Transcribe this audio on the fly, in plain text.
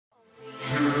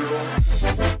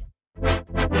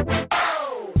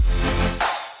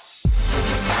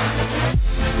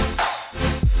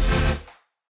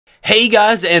Hey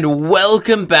guys, and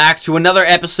welcome back to another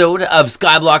episode of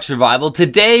Skyblock Survival.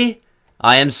 Today,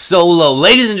 I am solo.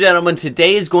 Ladies and gentlemen,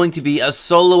 today is going to be a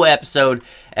solo episode,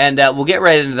 and we'll get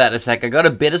right into that in a sec. I got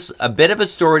a bit of a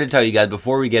story to tell you guys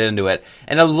before we get into it,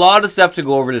 and a lot of stuff to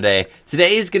go over today.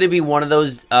 Today is going to be one of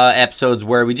those episodes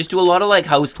where we just do a lot of like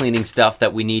house cleaning stuff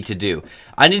that we need to do.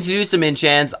 I need to do some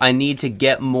enchants. I need to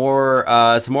get more,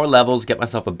 some more levels, get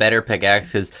myself a better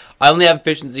pickaxe, because I only have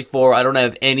efficiency 4. I don't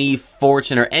have any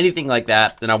fortune or anything like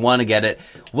that, and I want to get it.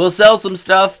 We'll sell some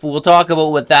stuff. We'll talk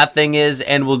about what that thing is,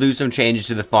 and we'll do some changes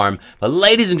to the farm. But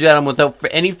ladies and gentlemen, without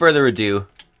any further ado,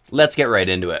 let's get right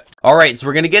into it. Alright, so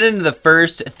we're going to get into the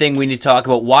first thing we need to talk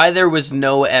about. Why there was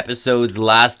no episodes the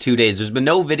last 2 days. There's been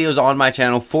no videos on my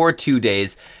channel for 2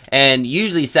 days. And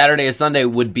usually Saturday or Sunday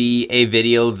would be a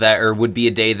video that, or would be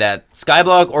a day that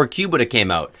Skyblock or Cube would have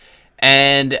came out.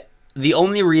 And the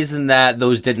only reason that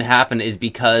those didn't happen is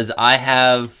because I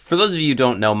have, for those of you who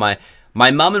don't know, my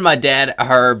mom and my dad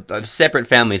are a separate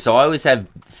families, so I always have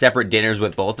separate dinners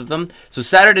with both of them. So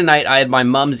Saturday night, I had my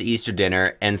mom's Easter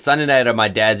dinner, and Sunday night, I had my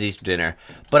dad's Easter dinner.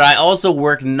 But I also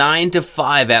work 9 to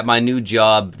 5 at my new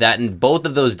job, that in both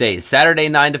of those days, Saturday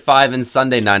 9 to 5 and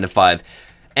Sunday 9 to 5.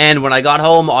 And when I got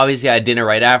home, obviously I had dinner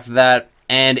right after that,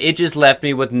 and it just left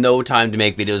me with no time to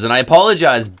make videos. And I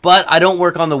apologize, but I don't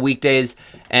work on the weekdays,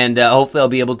 and hopefully I'll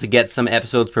be able to get some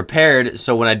episodes prepared,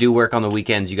 so when I do work on the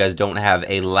weekends, you guys don't have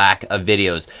a lack of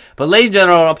videos. But ladies and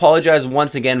gentlemen, I apologize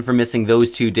once again for missing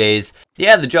those 2 days.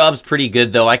 Yeah, the job's pretty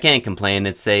good though, I can't complain.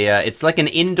 It's a, it's like an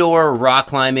indoor rock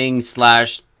climbing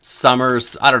slash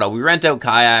summers, I don't know, we rent out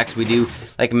kayaks, we do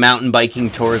like mountain biking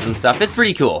tours and stuff. It's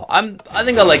pretty cool. I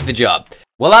think I like the job.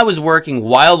 While I was working,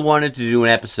 Wild wanted to do an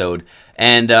episode,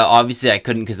 and obviously I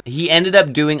couldn't because he ended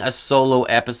up doing a solo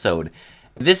episode.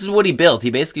 This is what he built.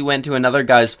 He basically went to another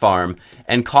guy's farm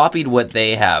and copied what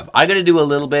they have. I got to do a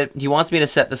little bit. He wants me to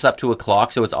set this up to a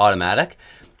clock so it's automatic.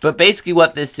 But basically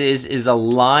what this is a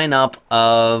lineup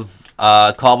of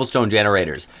cobblestone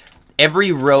generators.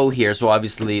 Every row here, so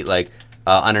obviously like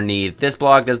underneath this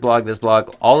block, this block, this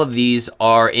block, all of these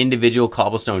are individual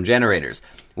cobblestone generators.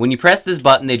 When you press this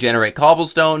button, they generate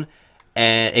cobblestone,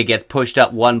 and it gets pushed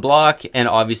up 1 block, and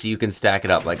obviously you can stack it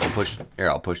up. Like I'll push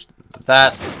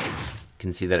that. You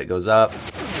can see that it goes up.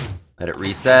 Let it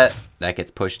reset. That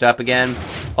gets pushed up again.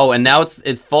 Oh, and now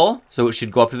it's full, so it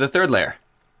should go up to the 3rd layer.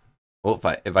 Oh,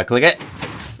 if I click it,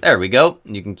 there we go.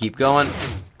 You can keep going.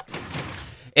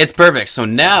 It's perfect. So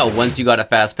now, once you got a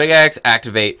fast pickaxe,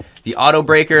 activate the auto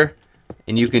breaker,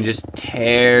 and you can just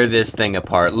tear this thing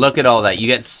apart. Look at all that. You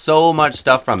get so much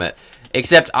stuff from it.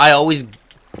 Except I always...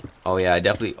 Oh, yeah, I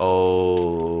definitely...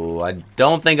 Oh, I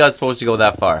don't think I was supposed to go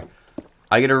that far.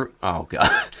 I gotta... Oh, God.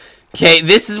 Okay,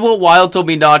 this is what Wild told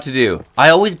me not to do. I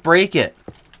always break it.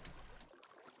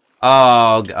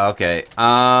 Oh, okay.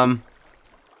 I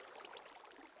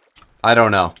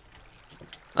don't know.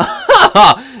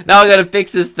 Now I gotta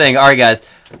fix this thing. Alright, guys.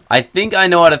 I think I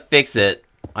know how to fix it.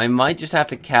 I might just have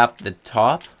to cap the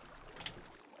top.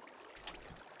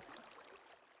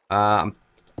 Like,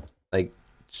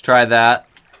 let's try that.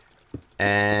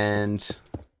 And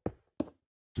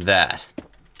that.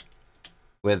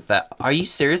 With that. Are you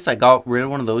serious? I got rid of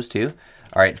one of those too?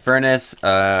 Alright, furnace,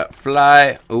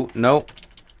 fly. Oh, no.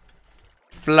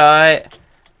 Fly.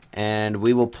 And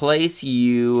we will place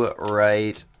you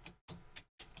right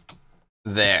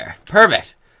there.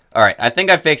 Perfect. Alright, I think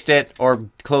I fixed it, or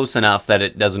close enough that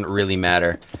it doesn't really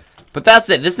matter. But that's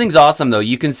it. This thing's awesome, though.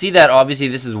 You can see that, obviously,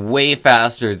 this is way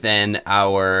faster than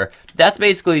our... That's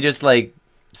basically just, like,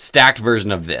 stacked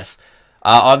version of this.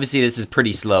 Obviously, this is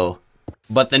pretty slow.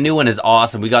 But the new one is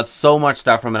awesome. We got so much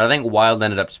stuff from it. I think Wild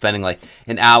ended up spending, like,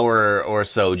 an hour or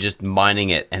so just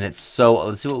mining it. And it's so...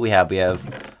 Let's see what we have. We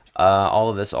have... all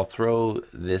of this. I'll throw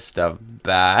this stuff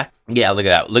back. Yeah, look at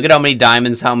that. Look at how many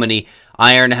diamonds, how many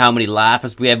iron, how many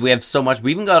lapis we have. We have so much.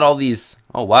 We even got all these.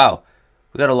 Oh, wow.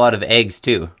 We got a lot of eggs,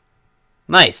 too.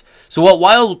 Nice. So what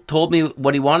Wild told me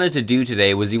what he wanted to do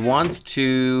today was he wants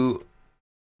to...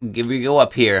 If we go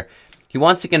up here, he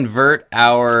wants to convert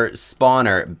our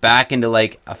spawner back into,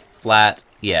 like, a flat...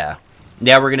 Yeah.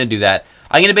 Yeah, we're going to do that.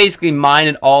 I'm going to basically mine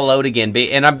it all out again.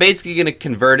 And I'm basically going to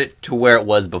convert it to where it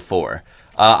was before.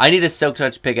 I need a Silk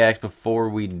Touch pickaxe before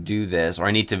we do this, or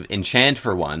I need to enchant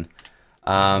for one.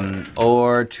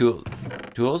 Or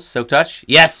tools? Silk Touch?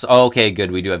 Yes! Okay, good.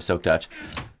 We do have Silk Touch.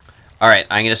 Alright,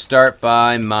 I'm going to start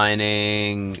by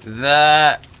mining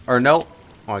that. Or no.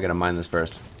 Oh, I got to mine this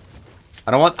first.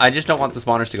 I just don't want the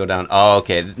spawners to go down. Oh,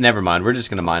 okay. Never mind. We're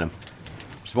just going to mine them.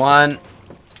 There's 1.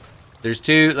 There's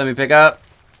 2. Let me pick up.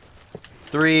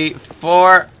 3,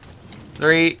 4.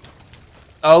 3.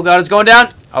 Oh, God, it's going down.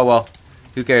 Oh, well.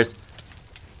 Who cares?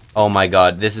 Oh my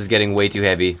god, this is getting way too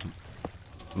heavy.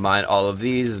 Mine all of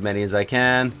these, as many as I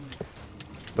can.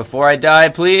 Before I die,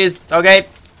 please. Okay,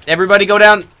 everybody go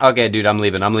down. Okay, dude, I'm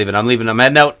leaving. I'm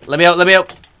heading out. Let me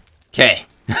out. Okay.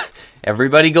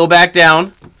 Everybody go back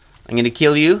down. I'm gonna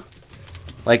kill you.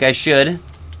 Like I should.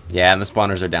 Yeah, and the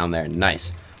spawners are down there.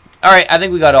 Nice. Alright, I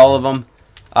think we got all of them.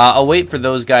 I'll wait for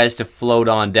those guys to float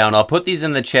on down. I'll put these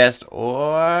in the chest.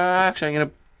 Or actually, I'm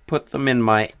gonna put them in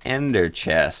my ender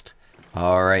chest.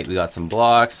 Alright, we got some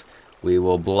blocks. We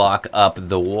will block up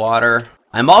the water.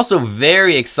 I'm also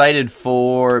very excited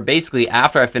for basically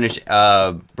after I finish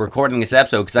recording this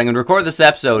episode, because I'm going to record this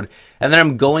episode and then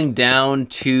I'm going down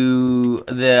to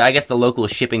I guess the local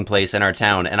shipping place in our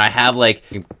town, and I have like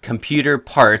computer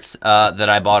parts that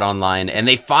I bought online, and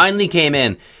they finally came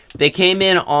in. They came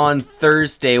in on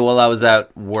Thursday while I was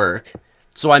at work,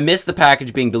 so I missed the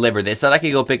package being delivered. They said I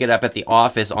could go pick it up at the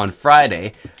office on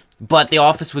Friday, but the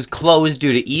office was closed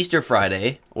due to Easter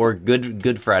Friday, or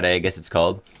Good Friday, I guess it's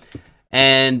called.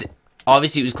 And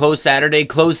obviously it was closed Saturday,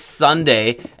 closed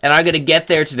Sunday, and I gotta get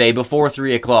there today before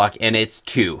 3 o'clock, and it's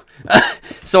 2.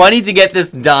 So I need to get this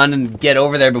done and get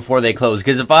over there before they close,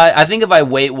 because I think if I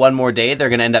wait one more day, they're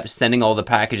gonna end up sending all the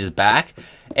packages back,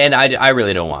 and I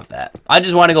really don't want that. I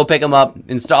just want to go pick them up,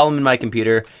 install them in my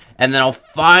computer, and then I'll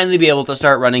finally be able to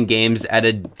start running games at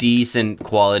a decent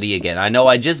quality again. I know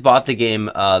I just bought the game,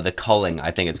 The Culling,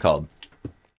 I think it's called.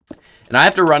 And I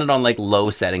have to run it on like low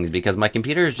settings because my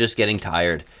computer is just getting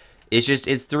tired.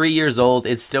 It's 3 years old.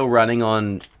 It's still running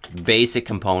on basic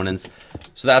components.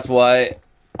 So that's why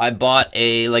I bought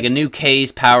a new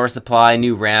case, power supply,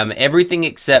 new RAM, everything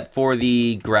except for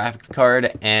the graphics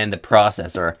card and the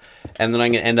processor. And then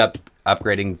I'm going to end up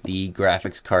upgrading the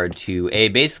graphics card to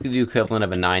basically the equivalent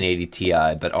of a 980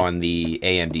 Ti, but on the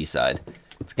AMD side.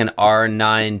 It's an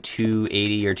R9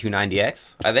 280 or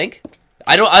 290X, I think.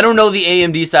 I don't know the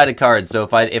AMD side of cards, so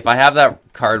if I have that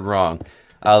card wrong,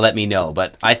 let me know.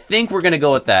 But I think we're gonna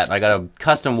go with that. I got a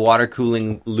custom water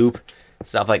cooling loop,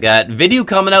 stuff like that. Video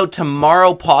coming out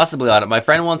tomorrow, possibly on it. My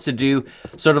friend wants to do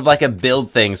sort of like a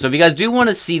build thing. So if you guys do want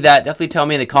to see that, definitely tell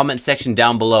me in the comment section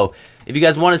down below. If you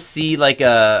guys want to see like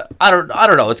a I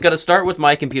don't know. It's gonna start with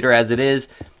my computer as it is,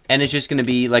 and it's just gonna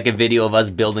be like a video of us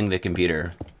building the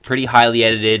computer. Pretty highly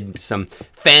edited, some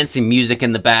fancy music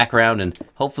in the background, and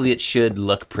hopefully it should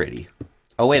look pretty.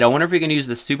 Oh wait, I wonder if we can use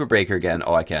the super breaker again.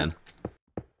 Oh, I can.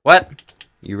 What?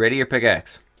 You ready, your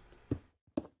pickaxe?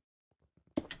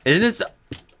 Isn't it so...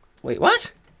 Wait,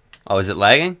 what? Oh, is it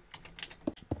lagging?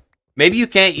 Maybe you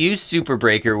can't use super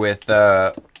breaker with,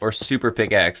 or super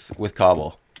pickaxe with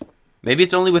cobble. Maybe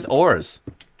it's only with ores.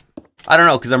 I don't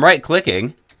know, because I'm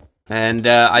right-clicking, and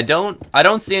I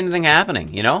don't see anything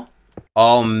happening, you know?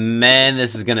 Oh man,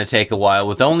 this is gonna take a while.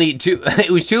 With only 2,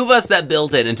 it was 2 of us that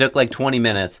built it and took like 20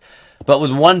 minutes. But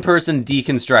with 1 person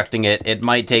deconstructing it, it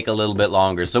might take a little bit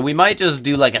longer. So we might just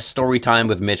do like a story time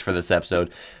with Mitch for this episode.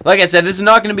 Like I said, this is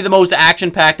not gonna be the most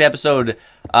action-packed episode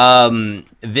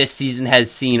this season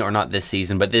has seen, or not this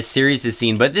season, but this series has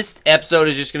seen. But this episode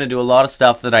is just gonna do a lot of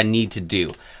stuff that I need to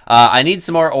do. I need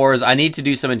some more ores. I need to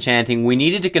do some enchanting. We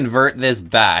needed to convert this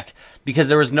back, because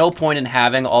there was no point in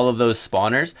having all of those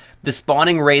spawners. The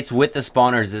spawning rates with the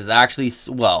spawners is actually,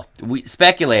 well,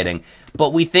 speculating,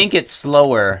 but we think it's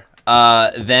slower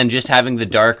than just having the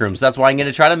dark rooms. That's why I'm going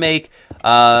to try to make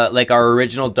like our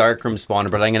original dark room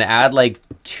spawner, but I'm going to add like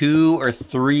 2 or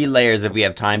 3 layers if we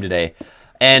have time today.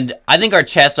 And I think our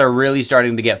chests are really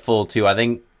starting to get full too. I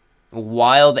think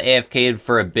Wild AFK'd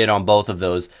for a bit on both of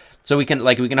those. So we can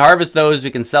harvest those,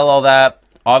 we can sell all that.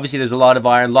 Obviously there's a lot of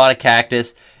iron, a lot of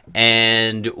cactus,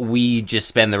 and we just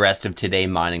spend the rest of today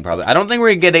mining probably. I don't think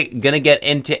we're gonna get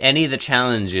into any of the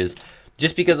challenges,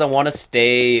 just because I want to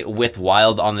stay with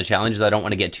Wild on the challenges. I don't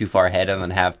want to get too far ahead and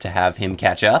then have to have him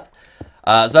catch up.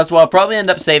 So that's why I'll probably end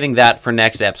up saving that for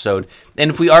next episode. And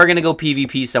if we are going to go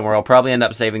PvP somewhere, I'll probably end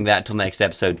up saving that till next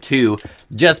episode too,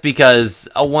 just because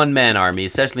a one-man army,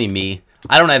 especially me,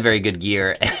 I don't have very good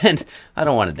gear, and I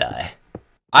don't want to die.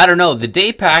 I don't know, the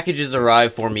day packages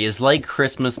arrive for me is like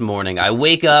Christmas morning. I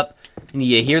wake up, and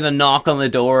you hear the knock on the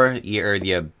door, you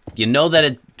know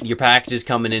that your package is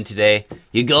coming in today.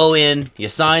 You go in, you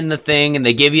sign the thing, and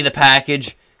they give you the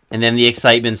package, and then the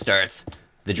excitement starts.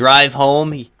 The drive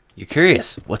home, you're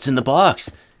curious, what's in the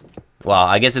box? Well,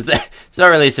 I guess it's not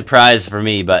really a surprise for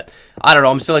me, but I don't know,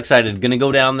 I'm still excited. Gonna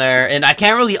go down there, and I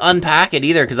can't really unpack it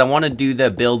either, because I want to do the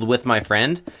build with my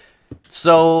friend.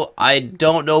 So I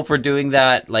don't know if we're doing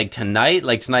that like tonight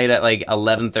at like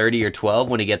 11:30 or 12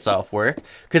 when he gets off work,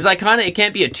 because it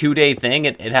can't be a 2-day thing.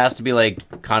 It has to be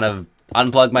like kind of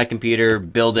unplug my computer,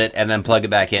 build it, and then plug it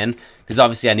back in. Because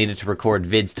obviously I needed to record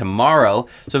vids tomorrow.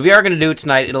 So if we are going to do it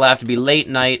tonight, it'll have to be late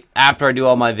night after I do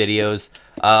all my videos.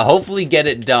 Hopefully get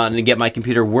it done and get my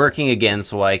computer working again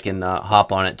so I can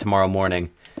hop on it tomorrow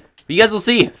morning. But you guys will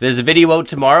see. If there's a video out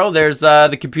tomorrow, there's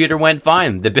the computer went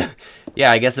fine.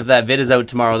 Yeah, I guess if that vid is out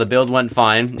tomorrow, the build went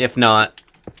fine. If not,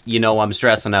 you know I'm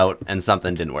stressing out and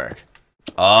something didn't work.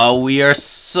 Oh, we are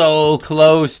so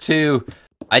close to...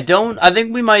 I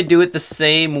think we might do it the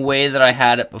same way that I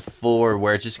had it before,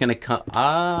 where it's just gonna come...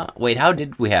 wait, how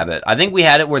did we have it? I think we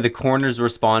had it where the corners were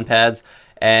spawn pads,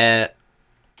 and...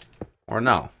 Or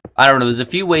no. I don't know, there's a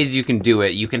few ways you can do it.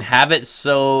 You can have it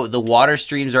so the water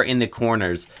streams are in the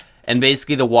corners, and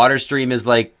basically the water stream is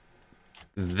like...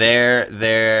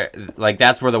 there, like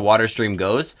that's where the water stream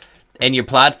goes. And your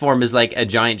platform is like a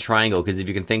giant triangle, because if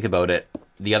you can think about it,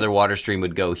 the other water stream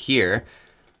would go here.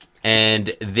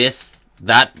 And this...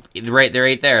 That right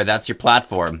there, that's your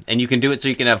platform, and you can do it so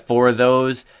you can have 4 of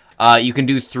those. You can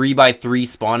do 3x3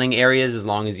 spawning areas as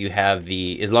long as you have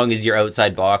as long as your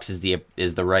outside box is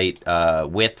the right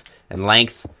width and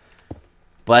length.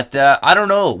 But I don't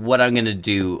know what I'm gonna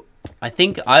do. I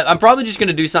think I'm probably just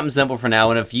gonna do something simple for now.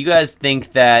 And if you guys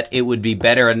think that it would be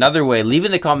better another way, leave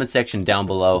in the comment section down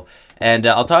below, and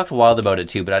I'll talk to Wild about it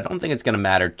too. But I don't think it's gonna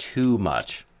matter too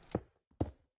much.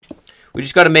 We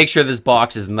just got to make sure this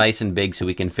box is nice and big so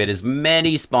we can fit as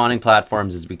many spawning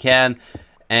platforms as we can.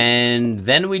 And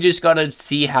then we just got to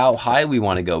see how high we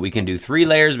want to go. We can do 3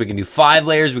 layers, we can do 5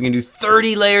 layers, we can do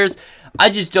 30 layers. I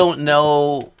just don't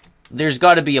know. There's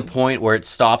got to be a point where it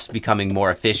stops becoming more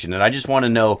efficient. And I just want to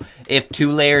know if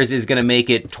 2 layers is going to make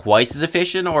it twice as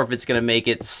efficient or if it's going to make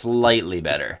it slightly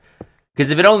better.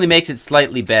 Because if it only makes it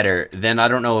slightly better, then I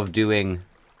don't know of doing...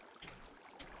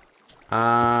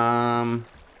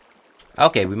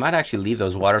 Okay, we might actually leave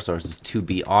those water sources, to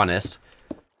be honest.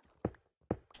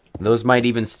 Those might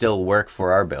even still work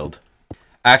for our build.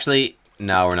 Actually,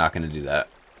 no, we're not going to do that.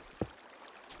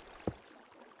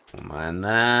 Don't mind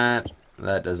that.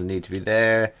 That doesn't need to be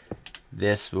there.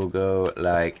 This will go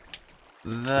like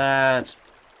that.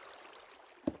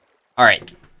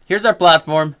 Alright, here's our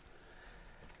platform.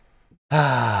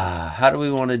 How do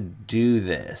we want to do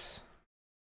this?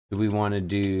 Do we want to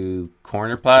do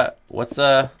corner plat? What's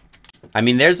I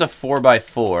mean, there's a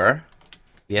 4x4.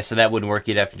 Yeah, so that wouldn't work.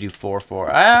 You'd have to do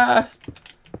 4x4.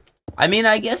 I mean,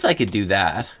 I guess I could do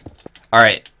that.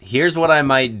 Alright, here's what I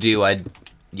might do. I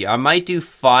might do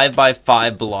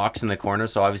 5x5 blocks in the corner.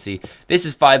 So obviously, this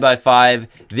is 5x5.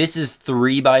 This is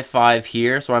 3x5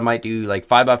 here. So I might do like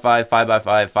 5x5,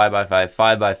 5x5, 5x5,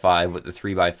 5x5 with the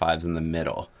 3x5s in the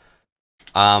middle.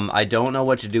 I don't know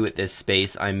what to do with this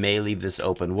space. I may leave this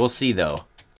open. We'll see, though.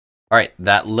 Alright,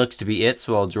 that looks to be it,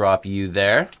 so I'll drop you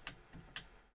there.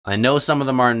 I know some of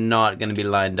them are not going to be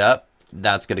lined up.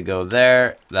 That's going to go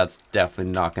there. That's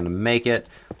definitely not going to make it.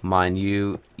 Mine,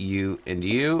 you, and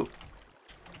you.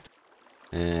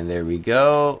 And there we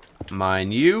go.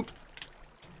 Mine, you.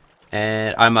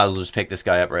 And I might as well just pick this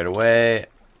guy up right away.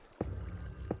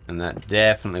 And that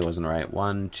definitely wasn't right.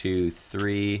 1, 2,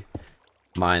 3.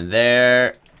 Mine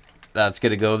there. That's going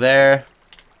to go there.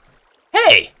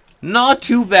 Hey! Not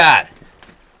too bad.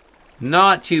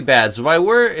 Not too bad. So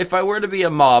if I were to be a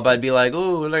mob, I'd be like,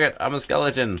 "Ooh, look at, I'm a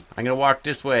skeleton. I'm gonna walk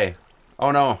this way. Oh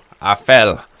no, I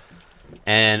fell."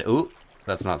 And ooh,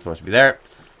 that's not supposed to be there.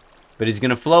 But he's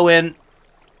gonna flow in,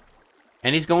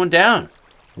 and he's going down.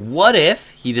 What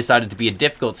if he decided to be a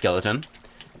difficult skeleton,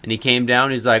 and he came down?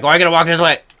 He's like, "Oh, I gotta walk this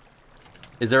way."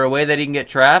 Is there a way that he can get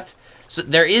trapped? So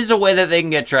there is a way that they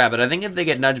can get trapped, but I think if they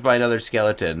get nudged by another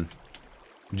skeleton,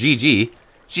 GG.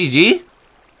 GG?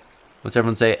 What's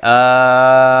everyone say?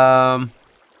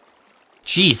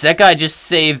 Jeez, that guy just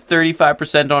saved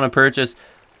 35% on a purchase.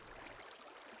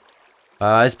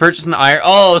 He's purchasing iron.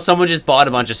 Oh, someone just bought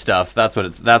a bunch of stuff. That's what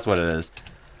it is.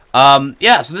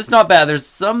 Yeah, so this is not bad. There's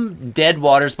some dead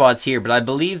water spots here, but I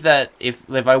believe that if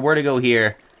I were to go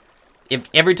here, if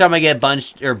every time I get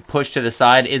bunched or pushed to the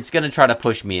side, it's gonna try to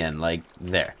push me in, like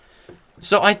there.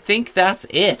 So I think that's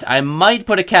it. I might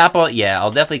put a cap on. Yeah,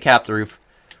 I'll definitely cap the roof.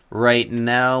 Right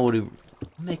now,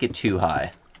 make it too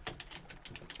high.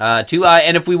 Too high,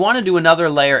 and if we want to do another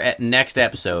layer at next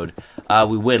episode,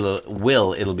 we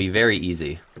will. It'll be very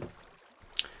easy.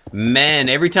 Man,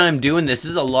 every time doing this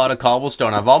is a lot of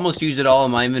cobblestone. I've almost used it all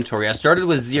in my inventory. I started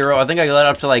with 0. I think I got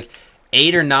up to like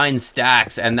 8 or 9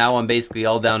 stacks, and now I'm basically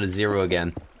all down to 0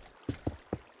 again.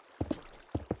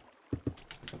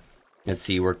 Let's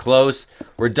see, we're close.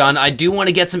 We're done. I do want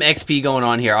to get some XP going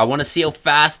on here. I want to see how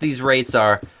fast these rates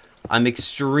are. I'm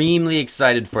extremely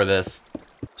excited for this.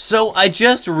 So I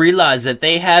just realized that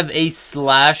they have a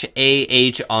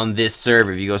 /AH on this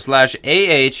server. If you go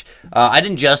 /AH, I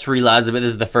didn't just realize it, but this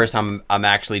is the first time I'm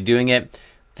actually doing it.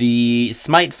 The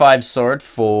Smite 5 sword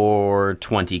for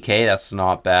 20k, that's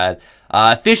not bad.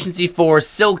 Efficiency 4,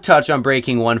 Silk Touch on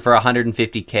breaking 1 for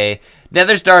 150k.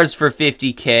 Nether Stars for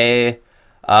 50k.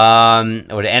 Enderman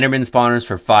Spawners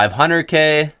for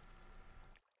 500k. What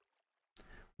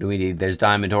do we need? There's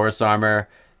Diamond Horse Armor.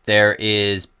 There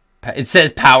is... It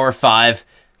says Power 5.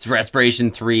 It's Respiration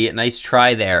 3. Nice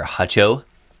try there, Hutcho.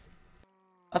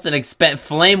 That's an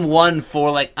Flame 1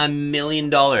 for like $1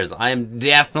 million. I am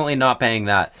definitely not paying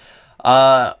that.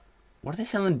 What are they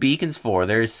selling beacons for?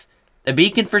 There's a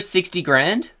beacon for 60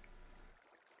 grand?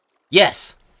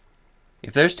 Yes.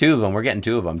 If there's 2 of them, we're getting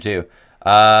 2 of them too.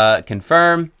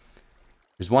 Confirm.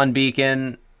 There's 1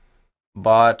 beacon.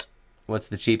 Bought. What's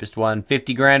the cheapest one?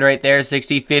 50 grand right there.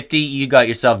 60, 50. You got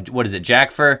yourself, what is it,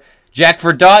 Jack for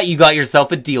Dot? You got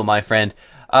yourself a deal, my friend.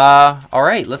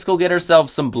 Alright, let's go get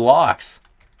ourselves some blocks.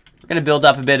 We're going to build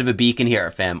up a bit of a beacon here,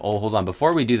 fam. Oh, hold on.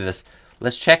 Before we do this,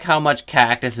 let's check how much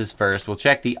cactus is first. We'll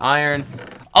check the iron.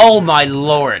 Oh, my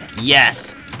lord.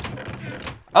 Yes.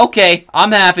 Okay,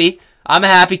 I'm happy. I'm a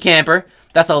happy camper.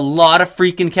 That's a lot of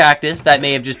freaking cactus that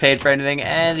may have just paid for anything,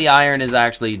 and the iron is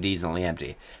actually decently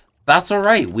empty. That's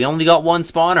alright. We only got 1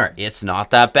 spawner. It's not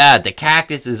that bad. The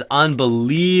cactus is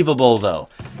unbelievable, though.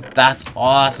 That's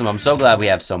awesome. I'm so glad we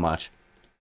have so much.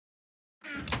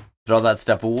 Put all that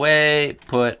stuff away.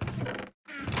 Put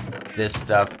this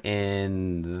stuff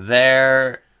in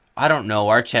there. I don't know.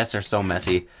 Our chests are so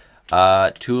messy.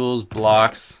 Tools,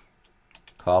 blocks.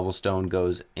 Cobblestone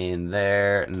goes in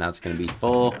there, and that's going to be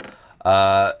full.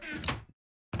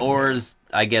 Ores,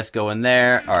 I guess, go in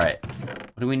there. Alright.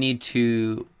 What do we need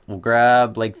to... We'll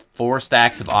grab like 4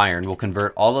 stacks of iron. We'll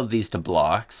convert all of these to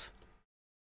blocks.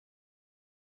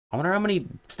 I wonder how many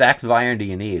stacks of iron do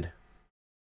you need?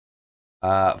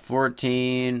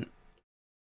 14,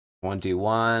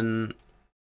 21,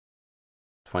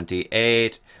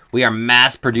 28. We are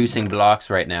mass producing blocks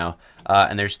right now.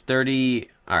 And there's 30.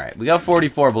 Alright, we got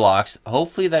 44 blocks.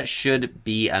 Hopefully that should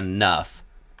be enough.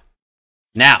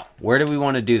 Now, where do we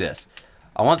want to do this?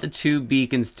 I want the 2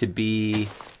 beacons to be...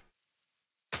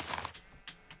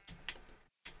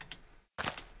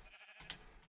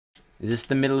 Is this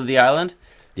the middle of the island?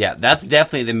 Yeah, that's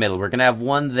definitely the middle. We're going to have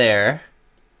 1 there.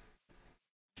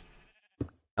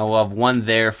 And we'll have 1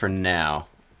 there for now.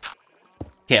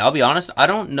 Okay, I'll be honest. I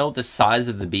don't know the size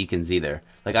of the beacons either.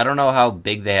 Like, I don't know how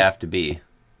big they have to be.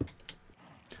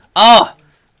 Oh!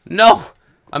 No!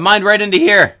 I mined right into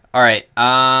here. Alright,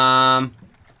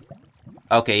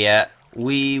 okay, yeah.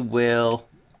 We will...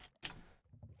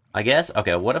 I guess?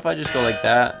 Okay, what if I just go like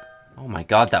that? Oh my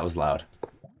god, that was loud.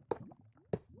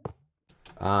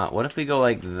 What if we go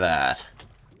like that?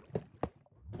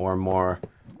 Or more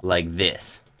like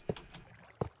this?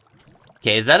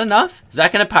 Okay, is that enough? Is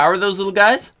that gonna power those little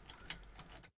guys?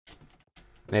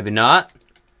 Maybe not.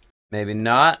 Maybe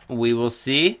not. We will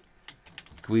see.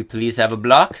 Can we please have a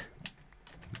block?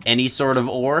 Any sort of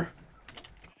ore?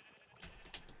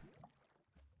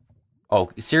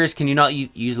 Oh, serious? Can you not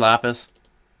use lapis?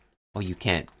 Oh, you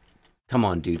can't. Come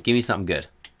on, dude. Give me something good.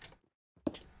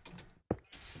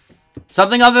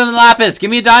 Something other than lapis.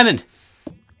 Give me a diamond.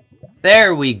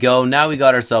 There we go. Now we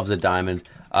got ourselves a diamond.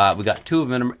 We got 2 of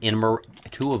them in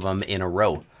a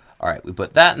row. All right, we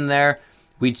put that in there.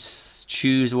 We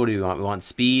choose, what do we want? We want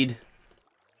speed.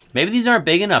 Maybe these aren't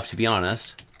big enough, to be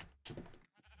honest.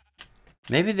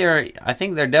 Maybe I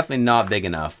think they're definitely not big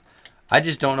enough. I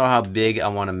just don't know how big I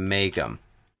want to make them.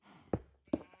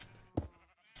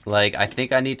 Like, I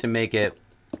think I need to make it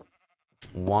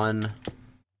 1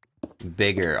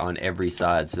 bigger on every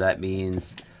side. So that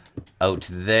means out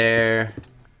there.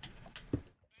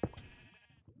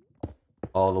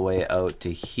 All the way out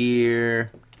to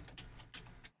here.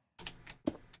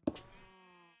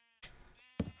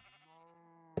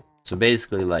 So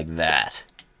basically like that.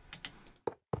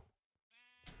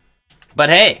 But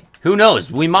hey, who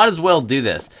knows? We might as well do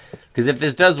this. Because if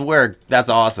this does work, that's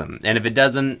awesome. And if it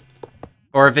doesn't,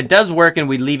 or if it does work and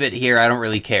we leave it here, I don't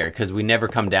really care. Because we never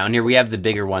come down here. We have the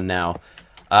bigger one now.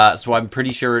 So I'm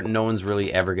pretty sure no one's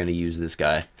really ever going to use this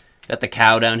guy. Got the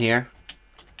cow down here.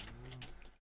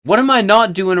 What am I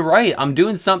not doing right? I'm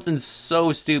doing something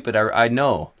so stupid. I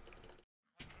know.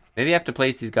 Maybe I have to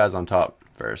place these guys on top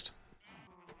first.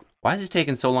 Why is this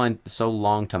taking so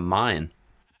long to mine?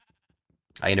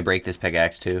 I need to break this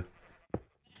pickaxe too.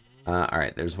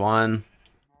 Alright, there's 1,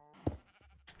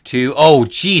 2. Oh,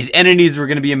 jeez. Entities were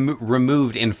going to be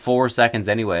removed in 4 seconds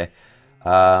anyway.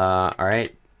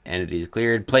 Alright. Entities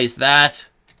cleared. Place that.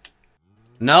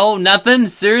 No, nothing?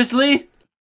 Seriously?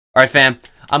 Alright, fam.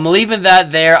 I'm leaving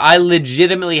that there. I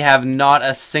legitimately have not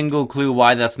a single clue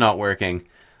why that's not working.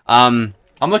 I'm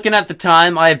looking at the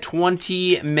time. I have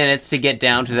 20 minutes to get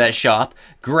down to that shop,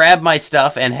 grab my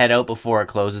stuff, and head out before it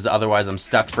closes. Otherwise, I'm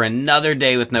stuck for another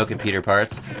day with no computer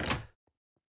parts.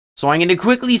 So I'm going to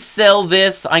quickly sell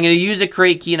this. I'm going to use a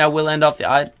crate key, and I will end off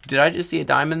the... did I just see a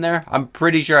diamond there? I'm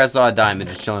pretty sure I saw a diamond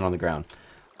just chilling on the ground.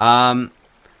 Alright,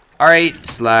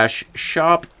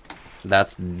 /shop.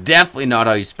 That's definitely not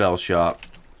how you spell shop.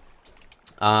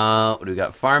 What do we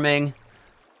got? Farming.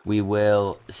 We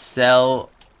will sell...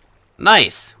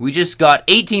 Nice! We just got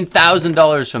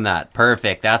 $18,000 from that.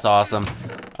 Perfect. That's awesome.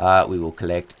 We will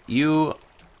collect you.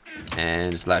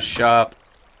 And /shop.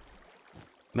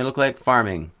 Middle click.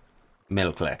 Farming.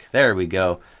 Middle click. There we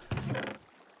go.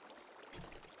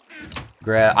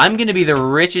 I'm gonna be the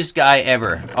richest guy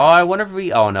ever. Oh, I wonder if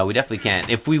we... Oh, no, we definitely can't.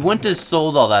 If we wouldn't have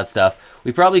sold all that stuff,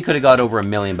 we probably could have got over $1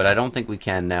 million, but I don't think we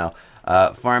can now.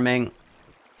 Farming.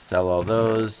 Sell all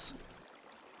those.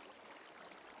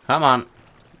 Come on.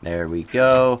 There we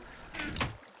go.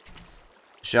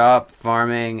 Shop,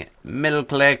 farming, middle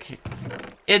click.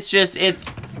 It's just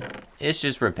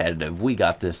repetitive. We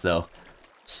got this, though.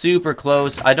 Super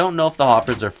close. I don't know if the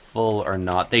hoppers are full or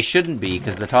not. They shouldn't be,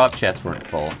 because the top chests weren't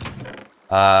full.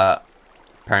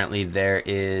 Apparently there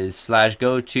is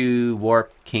 /go to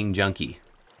warp king junkie.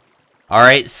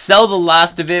 Alright, sell the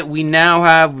last of it. We now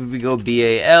have, if we go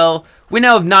BAL, we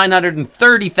now have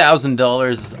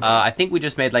 $930,000. I think we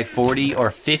just made like 40 or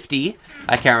 50.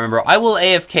 I can't remember. I will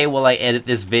AFK while I edit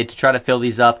this vid to try to fill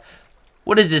these up.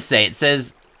 What does this say? It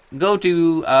says, go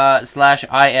to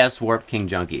 /is warp king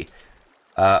junkie.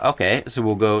 Okay, so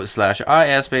we'll go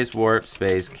 /is space warp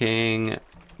space king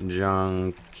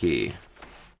junkie.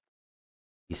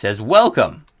 He says,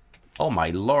 welcome. Oh my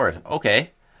lord.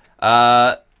 Okay.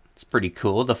 It's pretty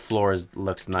cool. The floor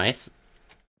looks nice.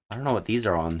 I don't know what these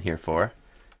are on here for.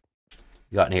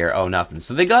 You got in here? Oh, nothing.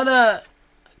 So they got a...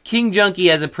 King Junkie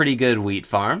has a pretty good wheat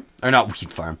farm. Or not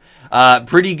wheat farm.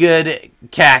 Pretty good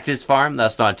cactus farm.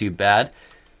 That's not too bad.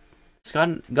 It's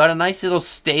got a nice little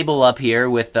stable up here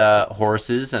with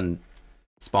horses and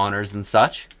spawners and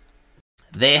such.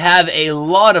 They have a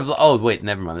lot of... Oh, wait.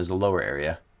 Never mind. There's a lower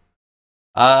area.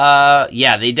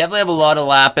 Yeah, they definitely have a lot of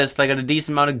lapis. They got a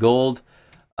decent amount of gold.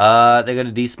 They got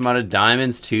a decent amount of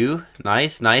diamonds, too.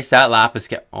 Nice, nice. That lapis...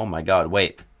 Oh, my God.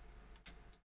 Wait.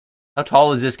 How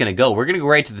tall is this going to go? We're going to go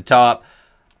right to the top.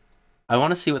 I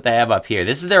want to see what they have up here.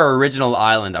 This is their original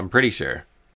island, I'm pretty sure.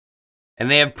 And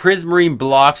they have prismarine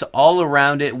blocks all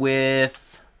around it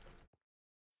with...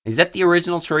 Is that the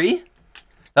original tree?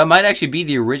 That might actually be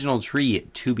the original tree,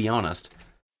 to be honest.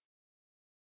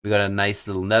 We got a nice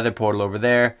little nether portal over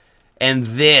there. And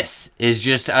this is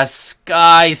just a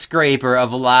skyscraper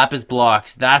of lapis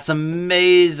blocks. That's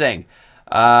amazing.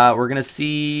 We're going to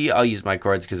see... I'll use my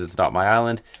cords because it's not my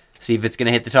island. See if it's going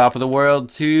to hit the top of the world.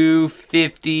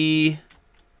 250.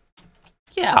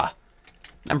 Yeah.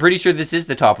 I'm pretty sure this is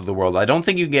the top of the world. I don't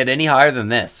think you can get any higher than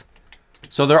this.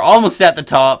 So they're almost at the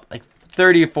top. Like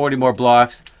 30 or 40 more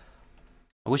blocks.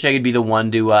 I wish I could be the one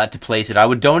to place it. I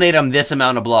would donate them this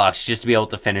amount of blocks just to be able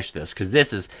to finish this. Because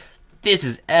this is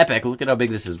epic. Look at how big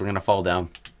this is. We're going to fall down.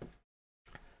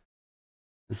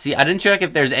 See, I didn't check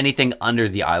if there's anything under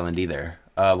the island either.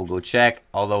 We'll go check.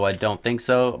 Although I don't think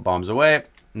so. Bombs away.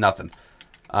 Nothing.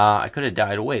 I could have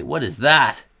died. Wait, what is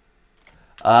that?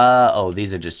 Oh,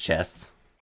 these are just chests.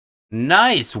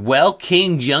 Nice. Well,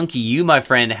 King Junkie, you, my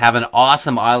friend, have an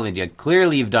awesome island. Yeah,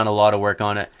 clearly you've done a lot of work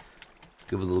on it.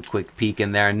 Give a little quick peek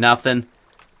in there. Nothing.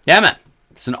 Yeah, man.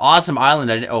 It's an awesome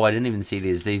island. I didn't even see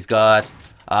these. He's got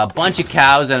a bunch of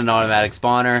cows and an automatic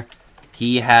spawner.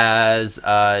 He has 2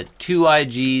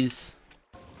 IGs.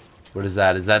 What is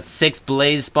that? Is that 6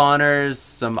 blaze spawners?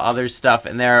 Some other stuff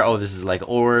in there. Oh, this is like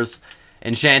ores.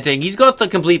 Enchanting. He's got the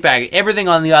complete bag. Everything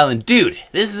on the island. Dude,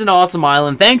 this is an awesome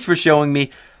island. Thanks for showing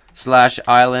me.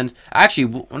 /island.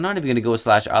 Actually, I'm not even going to go with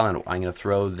 /island. I'm going to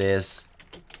throw this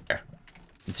there.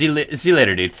 See you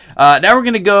later, dude. Now we're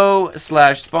going to go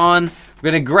 /spawn.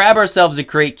 We're going to grab ourselves a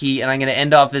crate key, and I'm going to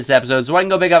end off this episode so I can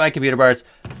go pick up my computer parts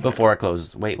before it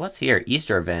closes. Wait, what's here?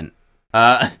 Easter event.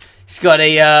 He's got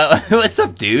a, what's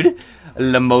up, dude?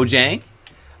 Lamojang.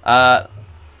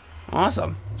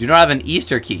 Awesome. Do not have an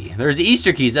Easter key. There's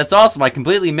Easter keys. That's awesome. I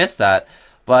completely missed that.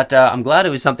 But I'm glad it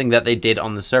was something that they did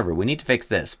on the server. We need to fix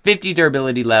this. 50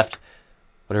 durability left.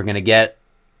 What are we going to get?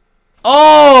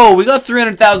 Oh, we got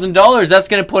 $300,000. That's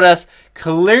going to put us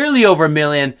clearly over $1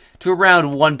 million to around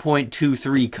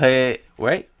 1.23k.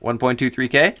 Wait,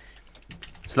 1.23k?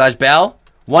 /bell.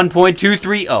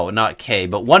 1.23. Oh, not K,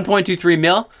 but 1.23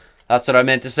 mil. That's what I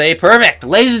meant to say. Perfect.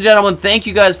 Ladies and gentlemen, thank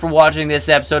you guys for watching this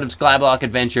episode of Skyblock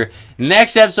Adventure.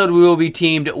 Next episode, we will be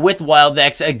teamed with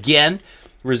WildX again,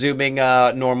 resuming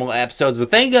normal episodes.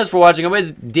 But thank you guys for watching. I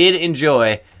always did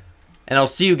enjoy, and I'll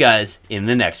see you guys in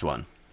the next one.